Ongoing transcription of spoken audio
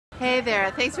Hey there,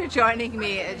 thanks for joining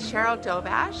me. It's Cheryl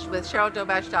Dobash with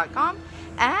CherylDobash.com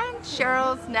and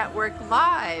Cheryl's Network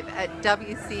Live at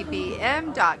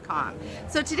WCBM.com.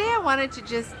 So today I wanted to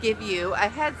just give you a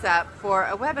heads up for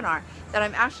a webinar that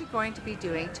I'm actually going to be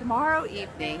doing tomorrow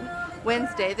evening,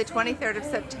 Wednesday, the 23rd of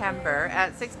September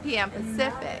at 6 p.m.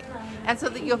 Pacific. And so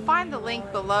that you'll find the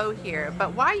link below here.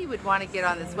 But why you would want to get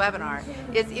on this webinar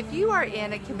is if you are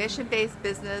in a commission-based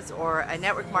business or a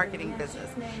network marketing business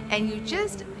and you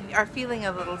just are feeling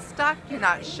a little stuck, you're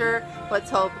not sure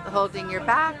what's holding you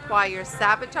back, why you're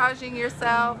sabotaging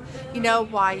yourself, you know,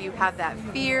 why you have that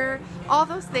fear, all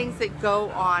those things that go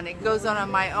on. It goes on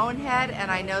my own head,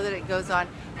 and I know that it goes on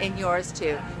in yours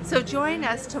too. So join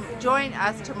us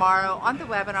tomorrow on the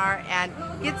webinar and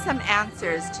get some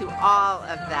answers to all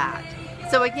of that.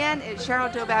 So again, it's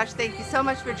Cheryl Dobash. Thank you so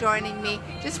much for joining me.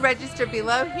 Just register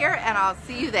below here and I'll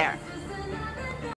see you there.